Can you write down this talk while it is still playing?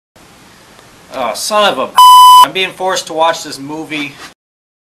Oh, son of a I'm being forced to watch this movie.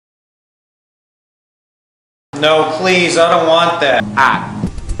 No, please, I don't want that. Ah.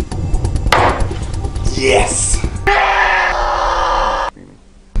 Yes.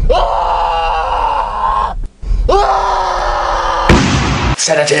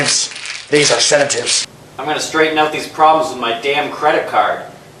 Sedatives. These are sedatives. I'm gonna straighten out these problems with my damn credit card.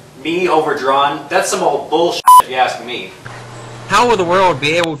 Me overdrawn? That's some old bullshit if you ask me. How will the world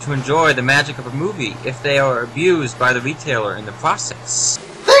be able to enjoy the magic of a movie if they are abused by the retailer in the process?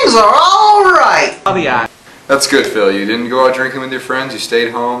 Things are alright! That's good, Phil. You didn't go out drinking with your friends, you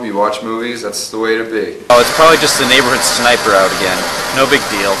stayed home, you watched movies, that's the way to be. Oh, it's probably just the neighborhood sniper out again. No big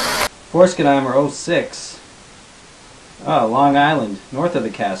deal. Forskenheimer 06. Oh, Long Island, north of the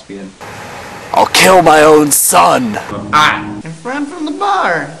Caspian. I'll kill my own son. A friend from the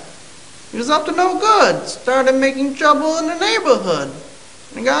bar. He was up to no good. Started making trouble in the neighborhood.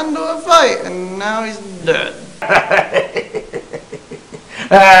 He got into a fight, and now he's dead.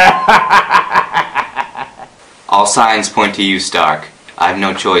 All signs point to you, Stark. I have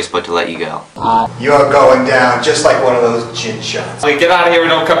no choice but to let you go. You're going down just like one of those gin shots. Hey, get out of here and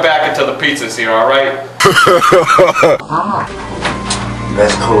don't come back until the pizza's here, alright?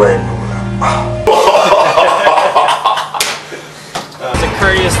 Best Kool-Aid. It's a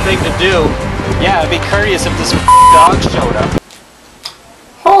courteous thing to do. Yeah, it'd be courteous if this dog showed up.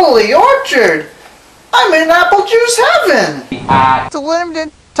 Holy orchard! I'm in apple juice heaven! It's a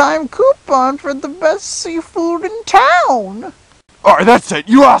limited time coupon for the best seafood in town! Alright, that's it.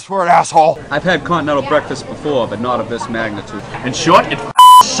 You asked for it, asshole. I've had continental breakfast before, but not of this magnitude. In short, it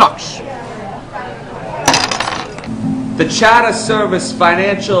sucks. The Charter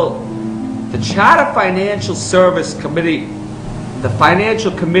Financial Service Committee, the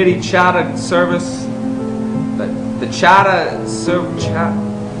Financial Committee Charter Service, the Charter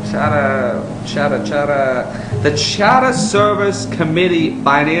Service Committee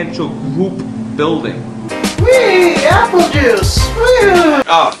Financial Group Building. Whee! Apple juice! Woo!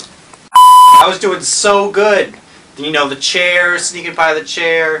 Oh, I was doing so good. You know, the chair, sneaking by the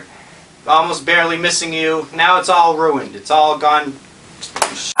chair, almost barely missing you. Now it's all ruined. It's all gone.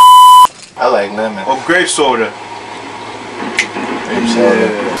 I like lemon. Oh, grape soda. Grape soda.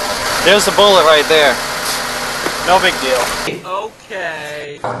 There's the bullet right there. No big deal.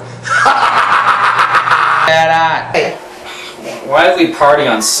 Okay. Why did we party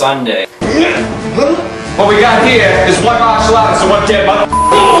on Sunday? What we got here is one martial artist and one dead mother.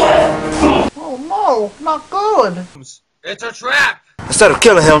 Oh no, not good. It's a trap! Instead of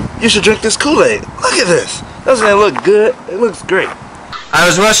killing him, you should drink this Kool-Aid. Look at this. Doesn't it look good? It looks great. I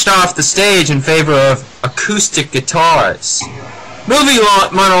was rushed off the stage in favor of acoustic guitars. Movie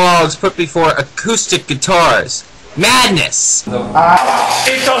monologues put before acoustic guitars. Madness!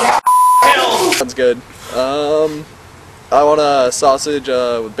 Sounds good. I want a sausage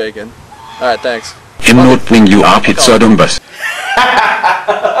with bacon. Alright, thanks. Hemnot bring you up hit Sodombus.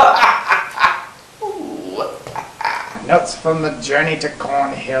 Notes from the journey to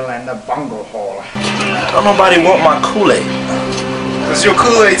Cornhill and the bungle hole. Don't nobody want my Kool-Aid. Cause your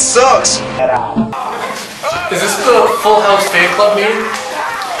Kool-Aid sucks. Is this the Full House fan club meeting?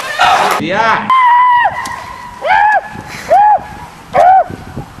 Yeah.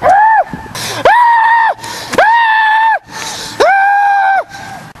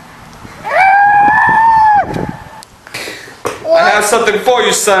 I have something for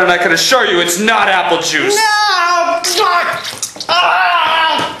you, son, and I can assure you it's not apple juice.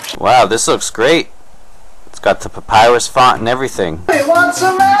 Wow, this looks great. It's got the papyrus font and everything. We want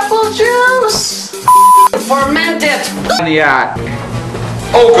some apple juice! Fermented! Yeah.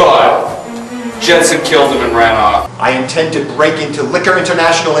 Oh God! Jensen killed him and ran off. I intend to break into Liquor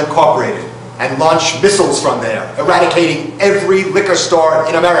International Incorporated and launch missiles from there, eradicating every liquor store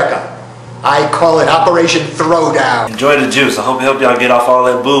in America. I call it Operation Throwdown. Enjoy the juice. I hope it helped y'all get off all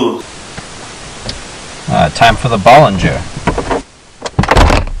that booze. Time for the Bollinger.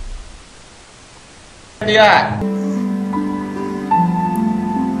 Yeah.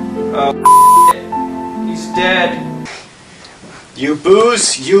 Oh, he's dead. You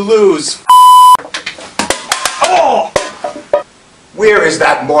booze, you lose. Oh! Where is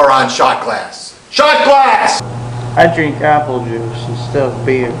that moron shot glass? Shot glass! I drink apple juice instead of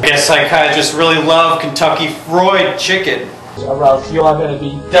beer. Guess psychiatrists really love Kentucky Fried Chicken. Or else you are going to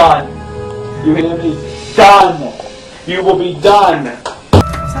be done. You're going to be done. You will be done.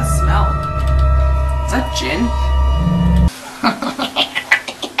 What's that smell? Is that gin?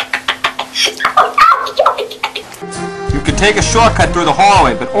 You can take a shortcut through the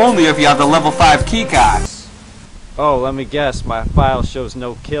hallway, but only if you have the level 5 key cards. Oh, let me guess. My file shows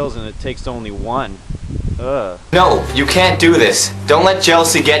no kills and it takes only 1. Ugh. No, you can't do this. Don't let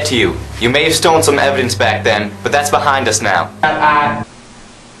jealousy get to you. You may have stolen some evidence back then, but that's behind us now. I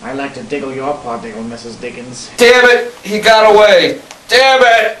like to diggle your paw, diggle, Mrs. Dickens. Damn it! He got away! Damn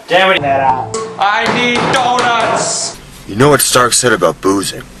it! Damn it! I need donuts! You know what Stark said about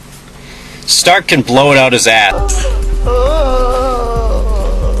boozing? Stark can blow it out his ass.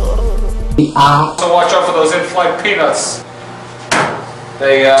 So watch out for those in-flight peanuts.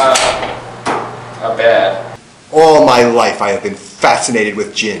 They, are bad. All my life I have been fascinated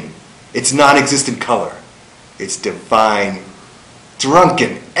with gin. Its non-existent color. Its divine,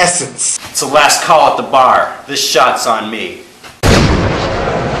 drunken essence. It's the last call at the bar. This shot's on me.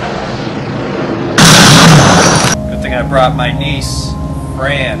 Good thing I brought my niece,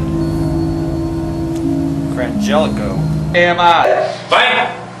 Frangelico. Am I?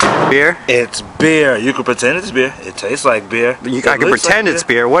 Bam! Beer? It's beer. You can pretend it's beer. It tastes like beer. I can pretend it's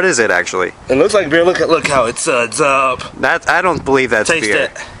beer. What is it actually? It looks like beer. Look how it suds up. I don't believe that's taste beer.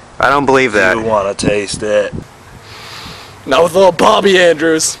 It. I don't believe that. You wanna taste it? Not with little Bobby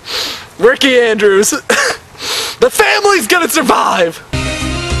Andrews, Ricky Andrews. The family's gonna survive. This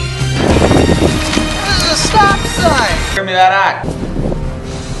is a stop sign. Give me that eye.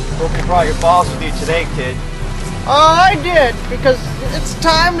 Hope you brought your balls with you today, kid. Oh, I did, because it's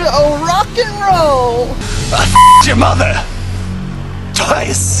time to rock and roll. Your mother.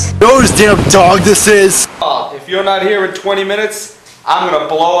 Twice. You know whose damn dog this is? If you're not here in 20 minutes, I'm gonna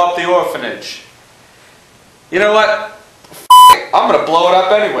blow up the orphanage. You know what? I'm gonna blow it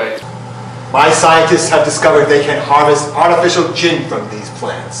up anyway. My scientists have discovered they can harvest artificial gin from these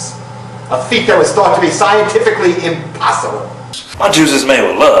plants. A feat that was thought to be scientifically impossible. My juice is made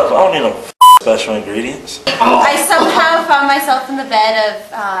with love. I don't need no special ingredients. I somehow found myself in the bed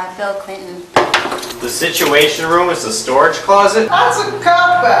of Bill Clinton. The Situation Room is the storage closet? That's a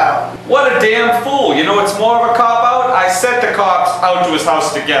cop-out. What a damn fool. You know what's more of a cop-out? I sent the cops out to his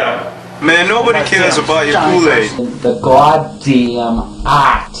house to get him. Man, nobody cares about your Kool-Aid. The goddamn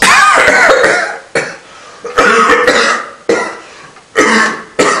act.